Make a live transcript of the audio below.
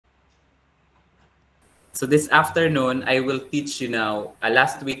So this afternoon, I will teach you now.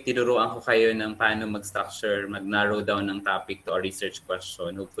 Last week, tinuruan ko kayo ng paano mag-structure, mag-narrow down ng topic to a research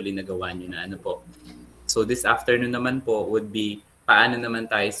question. Hopefully, nagawa nyo na. Ano po? So this afternoon naman po would be paano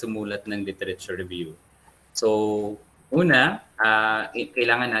naman tayo sumulat ng literature review. So una,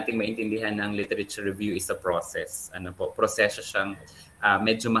 kailangan nating maintindihan ng literature review is a process. Ano po? Proseso siyang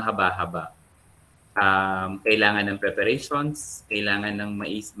medyo mahaba-haba. Kailangan ng preparations, kailangan ng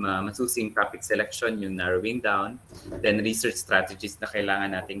masusing topic selection, yung narrowing down, then research strategies na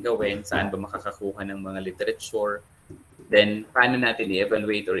kailangan natin gawin, saan ba makakakuha ng mga literature, then paano natin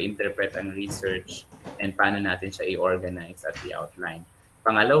i-evaluate or interpret ang research, and paano natin siya i-organize at i-outline.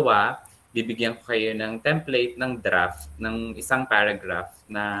 Pangalawa, bibigyan ko kayo ng template ng draft ng isang paragraph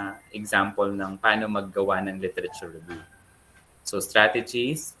na example ng paano maggawa ng literature review. So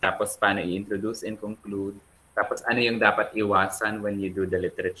strategies, tapos paano i-introduce and conclude, tapos ano yung dapat iwasan when you do the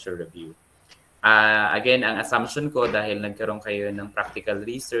literature review. Again, ang assumption ko dahil nagkaroon kayo ng practical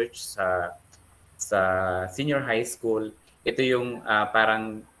research sa senior high school, ito yung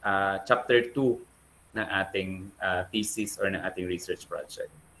parang chapter 2 ng ating thesis or ng ating research project.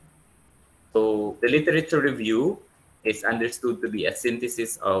 So the literature review is understood to be a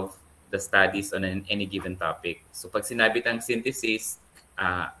synthesis of the studies on any given topic. So pag sinabi tang synthesis,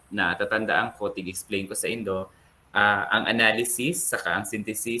 na tatandaan ko, tig-explain ko sa Indo, ang analysis saka ang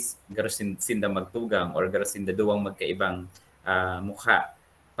synthesis, garo sinda magtugang or garo sinda duwang magkaibang mukha.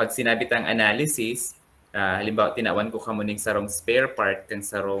 Pag sinabi tang analysis, halimbawa tinawan ko ka muning sarong spare part kang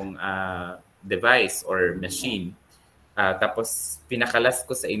sarong device or machine, tapos pinakalas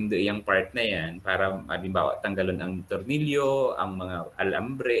ko sa Indo yung part na yan para halimbawa tanggalon ang tornilyo, ang mga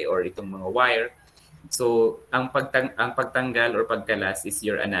alambre or itong mga wire. So ang pagtanggal or pagkalas is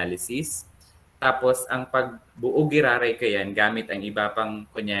your analysis. Tapos ang pagbuo giraray kayan gamit ang iba pang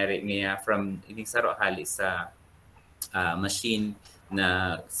kunyari nga from ining saro hali sa machine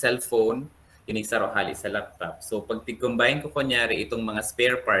na cellphone, ining saro hali sa laptop. So pag combine ko kunyari itong mga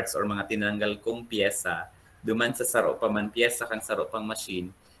spare parts or mga tinanggal kong piyesa duman sa saro pa man piyesa kang saro pang machine,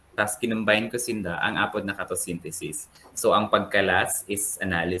 tas kinumbine ko sinda ang apod na katosynthesis. So ang pagkalas is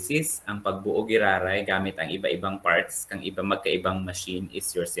analysis, ang pagbuo giraray gamit ang iba-ibang parts kang iba magkaibang machine is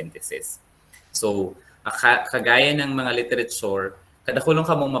your synthesis. So kagaya ng mga literature, kada kulong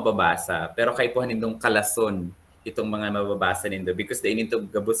ka mong mababasa, pero kay puhan nindong kalason itong mga mababasa nindo because they need to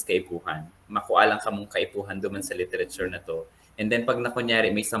gabos kaipuhan. Makuha lang ka mong kaipuhan duman sa literature na to. And then pag nakunyari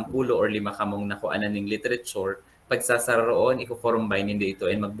may 10 or 5 ka mong nakuanan ng literature, pag sasaroon, i-combine nindo ito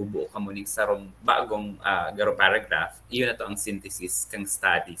and magbubuo ka mo ng sarong bagong garo paragraph, iyon na to ang synthesis kang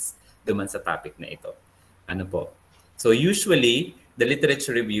studies duman sa topic na ito. Ano po? So usually, the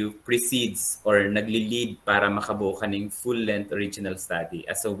literature review precedes or nagli-lead para makabuo ka ng full-length original study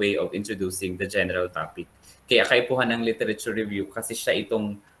as a way of introducing the general topic. Kaya kaipuhan ng literature review kasi siya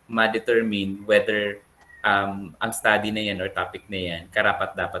itong ma-determine whether ang study na yan or topic na yan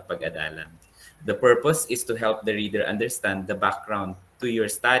karapat dapat pag-adalan. The purpose is to help the reader understand the background to your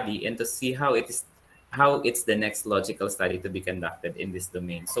study and to see how it's the next logical study to be conducted in this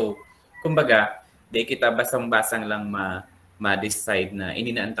domain. So, kumbaga, di kita basang-basang lang ma-decide na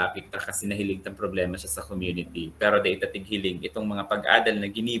inina ang topic ta kasi nahilig ng problema siya sa community. Pero di itatighiling itong mga pag-adal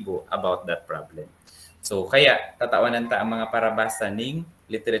na ginibo about that problem. So, kaya tatawanan ta ang mga parabasa ning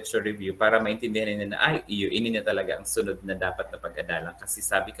literature review para maintindihan nila na ini na talaga ang sunod na dapat na pag-adalan. Kasi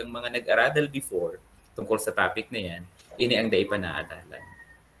sabi kang mga nag-aradal before tungkol sa topic na yan, ini ang dai pa naadalan.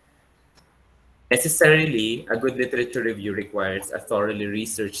 Necessarily, a good literature review requires a thoroughly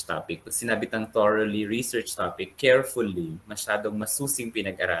researched topic. Pag sinabi tang thoroughly researched topic, carefully, masyadong masusing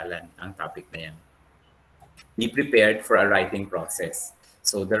pinag-aralan ang topic na yan. Be prepared for a writing process.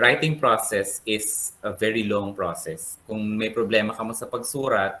 So the writing process is a very long process. Kung may problema ka mo sa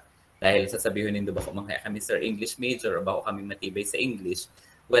pagsurat, dahil sasabihin nindo ba kung kami sir English major o ba kami matibay sa English,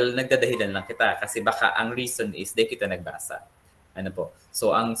 well, nagdadahilan lang kita kasi baka ang reason is di kita nagbasa. Ano po?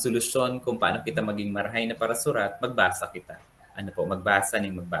 So ang solusyon kung paano kita maging marahay na para surat, magbasa kita. Ano po? Magbasa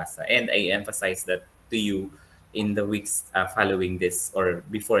ning magbasa. And I emphasize that to you in the weeks following this or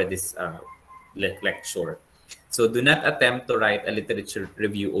before this lecture. So do not attempt to write a literature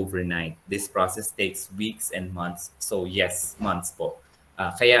review overnight. This process takes weeks and months. So yes, months po.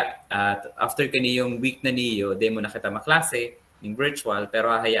 Kaya after kaniyong week na niyo, di mo na kita maklase, yung virtual, pero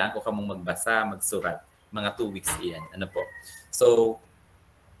hayaan ko kamong magbasa, magsurat. Mga 2 weeks iyan. Ano po? So,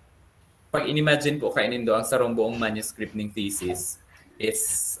 pag inimagine po kainindo ang sarong buong manuscript ng thesis is,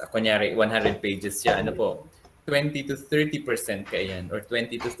 kunyari, 100 pages siya. Ano po? 20 to 30% kaiyan or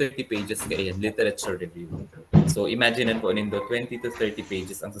 20 to 30 pages kaiyan literature review. So imagine po nindo 20 to 30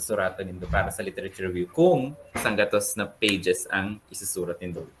 pages ang susuratan nindo para sa literature review kung isang gatos na pages ang isusurat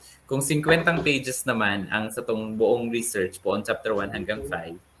nindo. Kung 50 pages naman ang sa tong buong research po on chapter 1 hanggang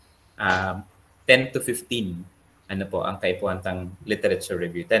 5, 10 to 15 ano po ang kaipuhantang literature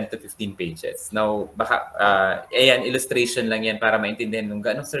review, 10 to 15 pages. Now, baka ayan illustration lang yan para maintindihan kung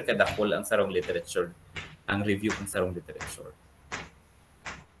gaano sir kadakol ang sarong literature, ang review ng sarong literature.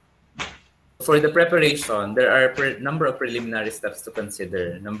 For the preparation, there are a number of preliminary steps to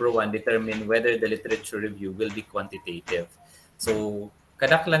consider. Number one, determine whether the literature review will be quantitative. So,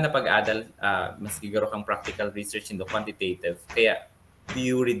 kadaklan na pag-adal, mas siguro kang practical research into quantitative, kaya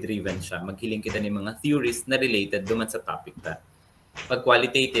theory-driven siya. Maghiling kita ng mga theories na related duman sa topic ta. Pag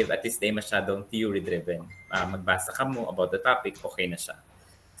qualitative, at least ay masyadong theory-driven. Magbasa ka mo about the topic, okay na siya.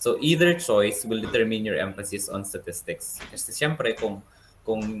 So either choice will determine your emphasis on statistics. Kasi siyempre kung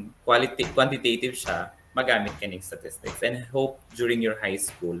quantitative siya, magamit ka ng statistics. And I hope during your high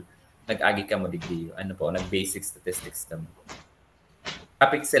school, nag-agi ka mo degree. Nag-basic statistics ka mo.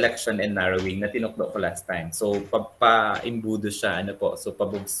 Topic selection and narrowing na tinuklo ko last time. So pa-imbudo siya, so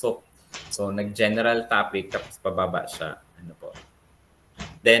pabugsok. So nag-general topic tapos pababa siya,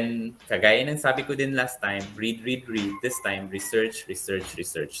 Then, kagaya ng sabi ko din last time, read. This time, research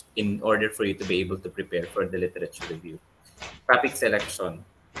in order for you to be able to prepare for the literature review. Topic selection.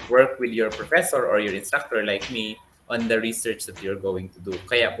 Work with your professor or your instructor like me on the research that you're going to do.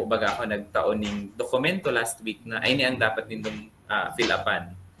 Kaya po baga ako nagtaon ng dokumento last week na ay ang dapat nindong fill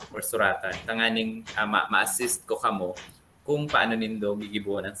upan or suratan. Tanganing ma-assist ko kamo kung paano nindo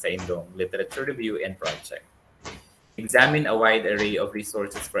gigibuan sa indong literature review and project. Examine a wide array of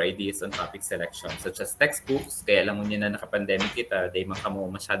resources for ideas on topic selection, such as textbooks. Kaya alam mo niya na naka-pandemic kita, di man ka mo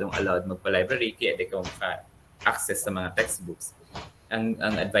masyadong allowed magpa-library, kaya di ka maka-access sa mga textbooks. Ang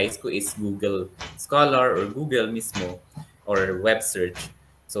advice ko is Google Scholar or Google mismo or web search.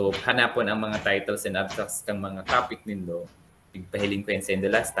 So, hanapon ang mga titles and abstracts kang mga topic nindo. Pagpahiling ko yun sa the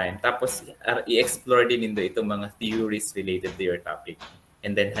last time. Tapos, i-explore din nindo itong mga theories related to your topic.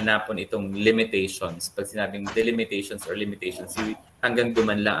 And then hanapon itong limitations. Pag sinabing delimitations or limitations, hanggang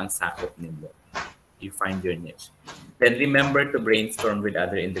duman lang ang sakop nilo. You find your niche. Then remember to brainstorm with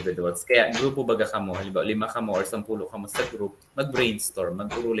other individuals. Kaya grupo baga ka mo, halimbawa 5 ka mo or 10 ka mo sa group, mag-brainstorm,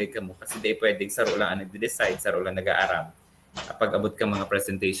 mag-urulay ka mo. Kasi di pwedeng saro lang ang nag-decide, saro lang nag-aaram. Kapag abot ka mga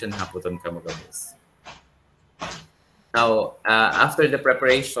presentation, haputon ka mag-abos. Now, after the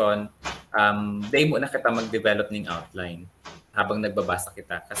preparation, day mo na kita mag-develop ng outline habang nagbabasa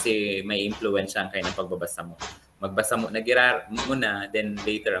kita kasi may influence ang kayo ng pagbabasa mo. Magbasa mo, nagirar mo na, then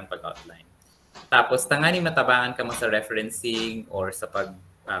later ang pag-outline. Tapos, tangani matabangan ka mo sa referencing or sa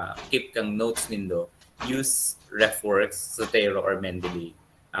pag-keep kang notes nindo, use RefWorks, Zotero, or Mendeley.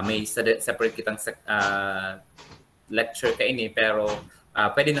 May separate kitang lecture ka ini, pero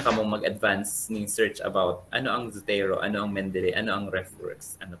pwede na ka mo mag-advance ng search about ano ang Zotero, ano ang Mendeley, ano ang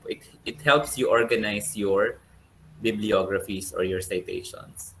RefWorks. It helps you organize your bibliographies or your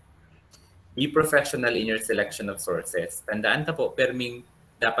citations. Be professional in your selection of sources. Tandaan ta po, perming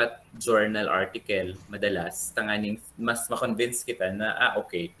dapat journal article madalas. Tanganing mas ma-convince kita na,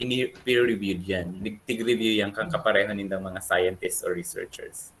 okay, peer-reviewed yan. Tig-review yan kang kapareho nindang mga scientists or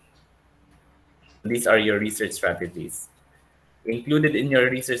researchers. These are your research strategies. Included in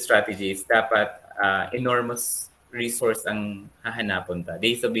your research strategies, dapat enormous resource ang hahanapon ta.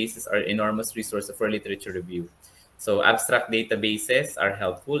 Databases are enormous resource for literature review. So abstract databases are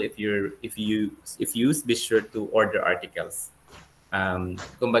helpful if used, be sure to order articles.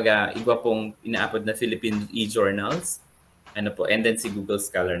 Kumbaga, igwa pong ina-upload na Philippine e-journals, and then si Google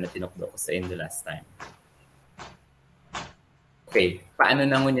Scholar na tinuklo ko sa inyo last time. Okay, paano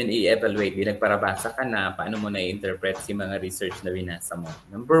na mo yan i-evaluate? Bilang parabasa ka na, paano mo na-interpret si mga research na binasa mo?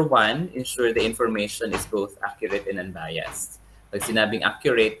 Number one, ensure the information is both accurate and unbiased. Pag sinabing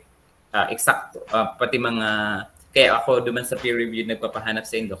accurate, eksakto, pati mga kaya ako duman sa peer review nagpapahanap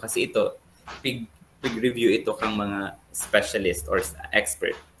sa indo kasi ito pig-review ito kang mga specialist or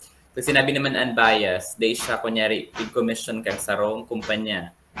expert. Pag sinabi naman unbiased, day siya kunyari pig-commission ka sa wrong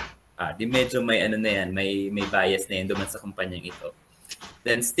kumpanya. Di medyo may ano na yan, may bias na yan duman sa kumpanyang ito.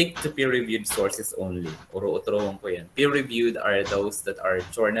 Then stick to peer-reviewed sources only. Uro-utrowang ko yan. Peer-reviewed are those that are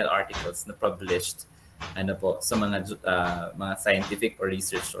journal articles na published sa mga scientific or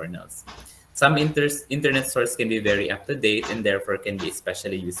research journals. Some internet source can be very up-to-date and therefore can be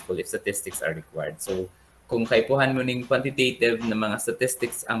especially useful if statistics are required. So, kung kaipuhan mo ng quantitative na mga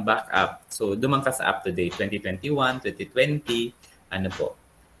statistics ang backup, so duman ka sa up-to-date, 2021, 2020,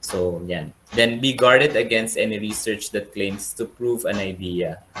 So, yan. Then, be guarded against any research that claims to prove an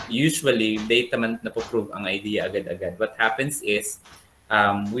idea. Usually, data man na prove ang idea agad-agad. What happens is,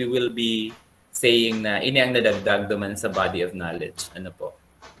 we will be saying na ini ang nadagdag duman sa body of knowledge. Ano po?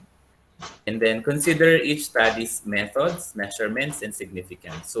 And then, consider each study's methods, measurements, and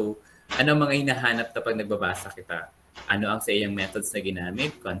significance. So, ano mga hinahanap kapag nagbabasa kita? Ano ang sa iyong methods na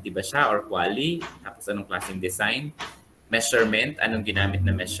ginamit? Quanti ba siya or quali? Tapos anong klaseng design? Measurement, anong ginamit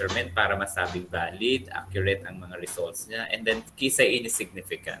na measurement para masabing valid, accurate ang mga results niya. And then, kisay ini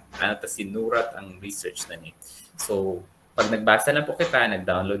significant. Ano ta sinurat ang research na ni. So, pag nagbasa na po kita,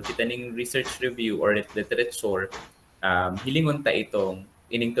 nag-download kita ng research review or literature, hilingon ta itong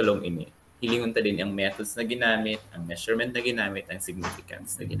ining tulong ini. Hilingon ta din ang methods na ginamit, ang measurement na ginamit, ang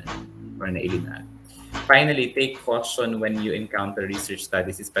significance na ginamit or na ilinaan. Finally, take caution when you encounter research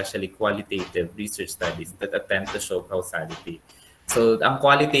studies, especially qualitative research studies that attempt to show causality. So, ang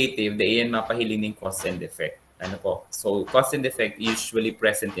qualitative, iyan mapahiling ng cause and effect. Ano po? So, cause and effect usually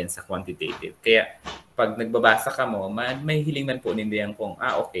present yan sa quantitative. Kaya, pag nagbabasa ka mo, may hiling man po nindiyan kung,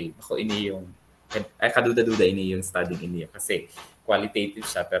 okay, ako ini yung, kaduda-duda ini yung studying ini. Kasi, qualitative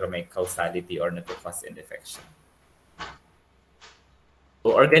siya pero may causality or nagpo-cause and effect siya.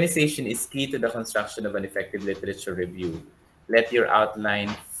 So organization is key to the construction of an effective literature review. Let your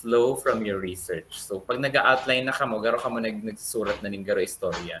outline flow from your research. So pag nag-outline na kamo, garo ka mo nagsusurat na ng garo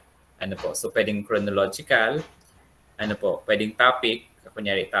istorya. Ano po? So pwedeng chronological, ano po? Pwedeng topic.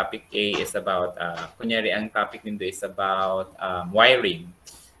 Kunyari, topic A is about, kunyari ang topic nindo is about wiring.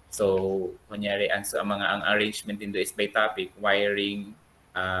 So, kunyari, ang arrangement nindo is by topic, wiring,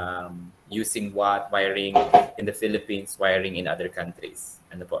 using what, wiring in the Philippines, wiring in other countries.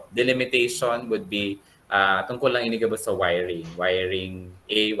 Ano po? Delimitation would be, tungkol lang inigabot sa wiring. Wiring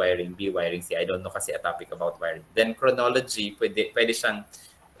A, wiring B, wiring C. I don't know kasi a topic about wiring. Then chronology, pwede siyang,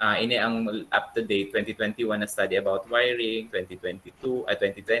 ini ang up-to-date 2021 na study about wiring, 2022,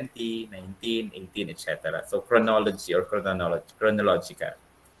 2020, 19, 18, etc. So chronology or chronological.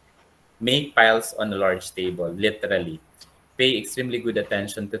 Make piles on a large table, literally. Pay extremely good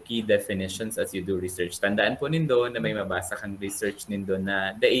attention to key definitions as you do research. Tandaan po nindo na may mabasa kang research nindo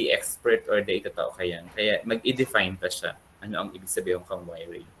na dai expert or dai totoo kayan. Kaya mag-i-define pa siya. Ano ang ibig sabihin kang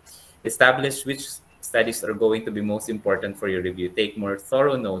wiring. Establish which studies are going to be most important for your review. Take more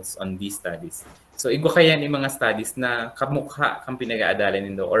thorough notes on these studies. So, igo kaya ni mga studies na kamukha kang pinag-aadalan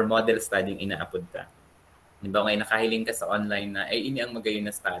nindo or model studying inaapod ka. Diba ngayon nakahiling ka sa online na, ini ang magayon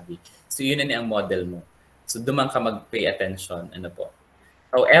na study. So, yun na ang model mo. So, duman ka mag-pay attention. Ano po?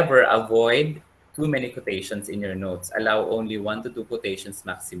 However, avoid too many quotations in your notes. Allow only 1 to 2 quotations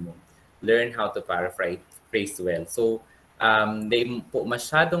maximum. Learn how to paraphrase well. So, they po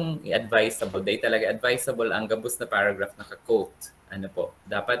masyadong advisable. They talaga advisable ang gabos na paragraph na ka-quote. Ano po?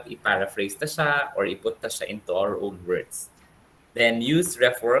 Dapat i-paraphrase ta siya or i-put ta siya into our own words. Then use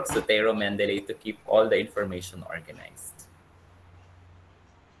RefWorks to Tero Mendeley to keep all the information organized.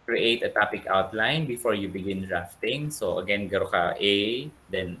 Create a topic outline before you begin drafting. So again, garo ka A,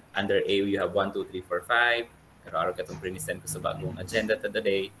 then under A you have 1, 2, 3, 4, 5. Garo ka itong prinisend ko sa bagong agenda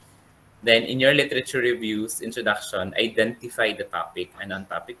today. Then in your literature reviews, introduction, identify the topic. Ano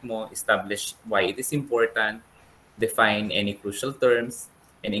ang topic mo, establish why it is important, define any crucial terms,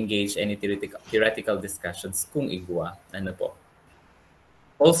 and engage any theoretical discussions kung igwa. Ano po?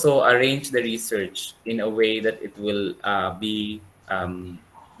 Also, arrange the research in a way that it will be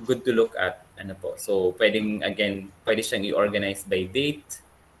good to look at. Ano po? So, pwede siyang i-organize by date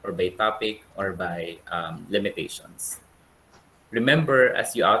or by topic or by limitations. Remember,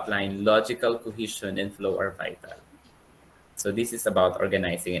 as you outline, logical cohesion and flow are vital. So, this is about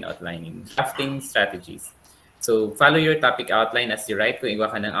organizing and outlining. Drafting strategies. So, follow your topic outline as you write. Kung iwa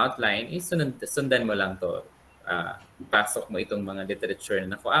ka ng outline, sundan mo lang to. Pasok mo itong mga literature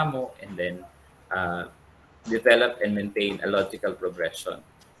na nakuha mo and then develop and maintain a logical progression.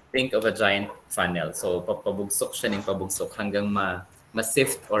 Think of a giant funnel. So, pabugsok siya ng pabugsok hanggang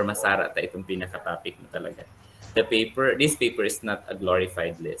ma-sift or masara ta itong pinaka-topic mo talaga. This paper is not a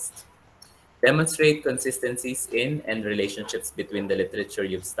glorified list. Demonstrate consistencies in and relationships between the literature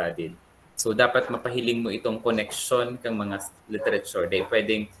you've studied. So, dapat mapahiling mo itong connection kang mga literature. Dahil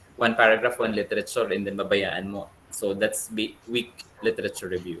pwedeng one paragraph, one literature, and then babayaan mo. So that's weak literature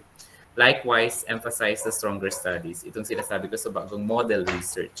review. Likewise, emphasize the stronger studies. Itong sinasabi ko sa bagong model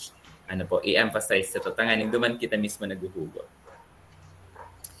research. Ano po, i-emphasize ito. Tanganing duman kita mismo naghuhugot.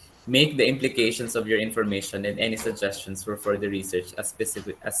 Make the implications of your information and any suggestions for further research as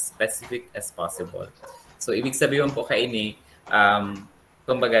specific as possible. So, ibig sabihin po kaini,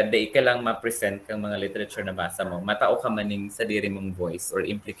 kumbaga, day ka lang ma-present kang mga literature na basa mo, matao ka maning sa diri mong voice or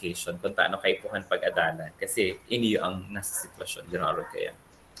implication kung taano kaipuhan pag-adalan kasi iniyo ang nasa sitwasyon, ginaron kaya.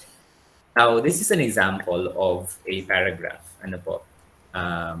 Now, this is an example of a paragraph, ano po,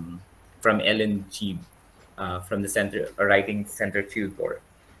 from Ellen G. From the Center Writing Center Tutor.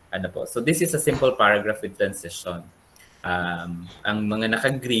 Ano po. So this is a simple paragraph with transition. Ang mga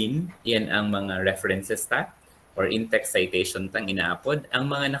naka-green, yan ang mga references ta or in-text citation tang inaapod. Ang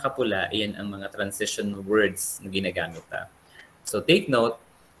mga nakapula, yan ang mga transition words na ginagamit ta. So take note,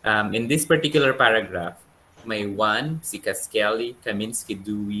 in this particular paragraph, may one, si Kaskeli, Kaminsky,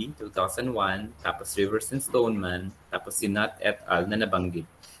 Dewey, 2001, tapos Rivers and Stoneman, tapos si Nutt et al. Na nabanggit.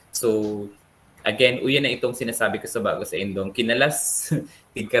 So, again, uyan na itong sinasabi ko sa bago sa indong, kinalas,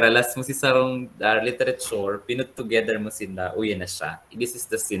 tigkaralas mo si sarong literature, pinut together mo sila, uyan na siya. This is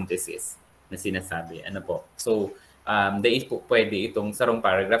the synthesis na sinasabi. Ano po? So, dahil po pwede itong sarong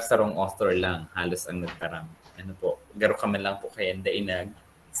paragraph, sarong author lang, halos ang nagtaram. Ano po? Garo ka man lang po kaya dahil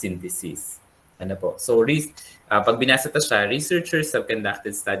nag-synthesis. Ano po? So, pag binasa ta siya, researchers have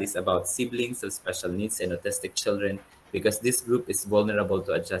conducted studies about siblings of special needs and autistic children because this group is vulnerable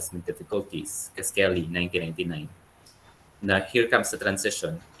to adjustment difficulties. Kaskeli, 1999. Now, here comes the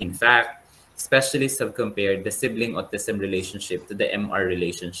transition. In fact, specialists have compared the sibling autism relationship to the MR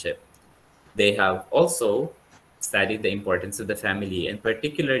relationship. They have also studied the importance of the family and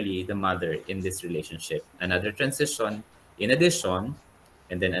particularly the mother in this relationship. Another transition, in addition,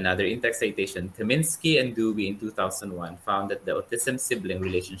 and then another in-text citation, Kaminsky and Dewey in 2001 found that the autism sibling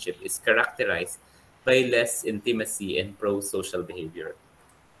relationship is characterized by less intimacy and pro-social behavior.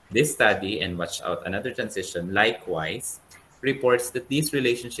 This study, and watch out, another transition, likewise, reports that these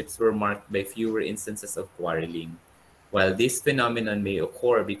relationships were marked by fewer instances of quarreling. While this phenomenon may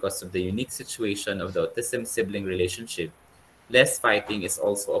occur because of the unique situation of the autism sibling relationship, less fighting is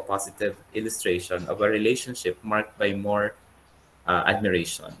also a positive illustration of a relationship marked by more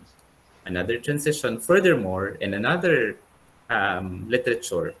admiration. Another transition, furthermore, in another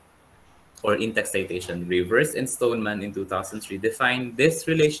literature or in-text citation, Rivers and Stoneman in 2003 defined this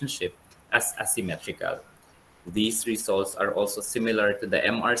relationship as asymmetrical. These results are also similar to the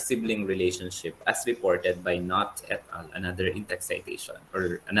MR sibling relationship as reported by Nutt et al., another in-text citation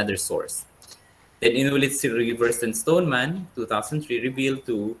or another source. Then inulit si Rivers and Stoneman, 2003, revealed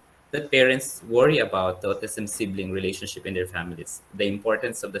too that parents worry about the autism sibling relationship in their families. The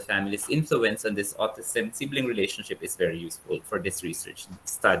importance of the family's influence on this autism sibling relationship is very useful for this research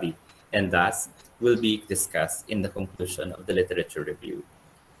study and thus will be discussed in the conclusion of the literature review.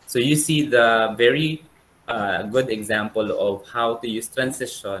 So you see the very good example of how to use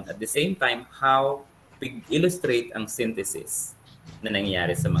transition at the same time how we illustrate ang synthesis na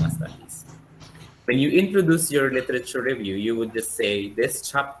nangyayari sa mga studies. When you introduce your literature review, you would just say, this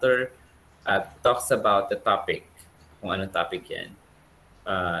chapter talks about the topic, kung anong topic yan.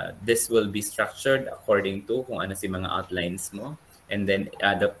 This will be structured according to kung ano si mga outlines mo. And then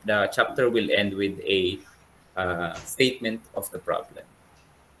the chapter will end with a statement of the problem.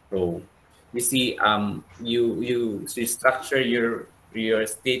 So you see, you structure your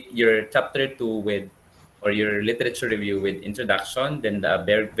chapter 2 with, or your literature review with introduction, then the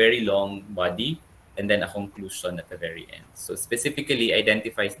very long body, and then a conclusion at the very end. So specifically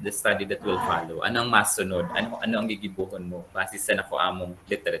identifies the study that will follow. Anong masunod? Ano ang gigibuhon mo base sa nakuamong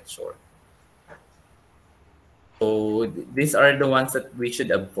literature? So these are the ones that we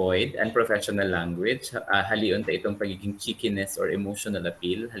should avoid. Unprofessional language. Halion ta itong pagiging cheekiness or emotional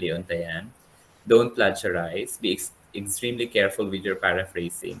appeal. Halion ta yan. Don't plagiarize. Be extremely careful with your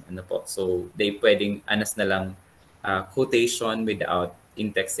paraphrasing. Ano po? So they pwedeng anas na lang quotation without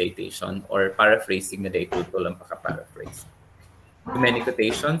in-text citation or paraphrasing na day tutol ang paka-paraphrase. Too many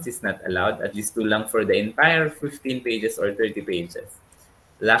quotations is not allowed, at least 2 lang for the entire 15 pages or 30 pages.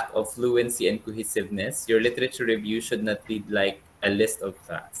 Lack of fluency and cohesiveness. Your literature review should not read like a list of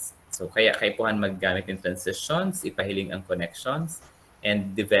facts. So kaya kaipuhan maggamit ng transitions, ipahiling ang connections,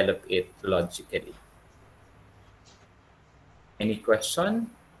 and develop it logically. Any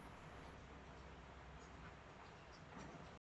question?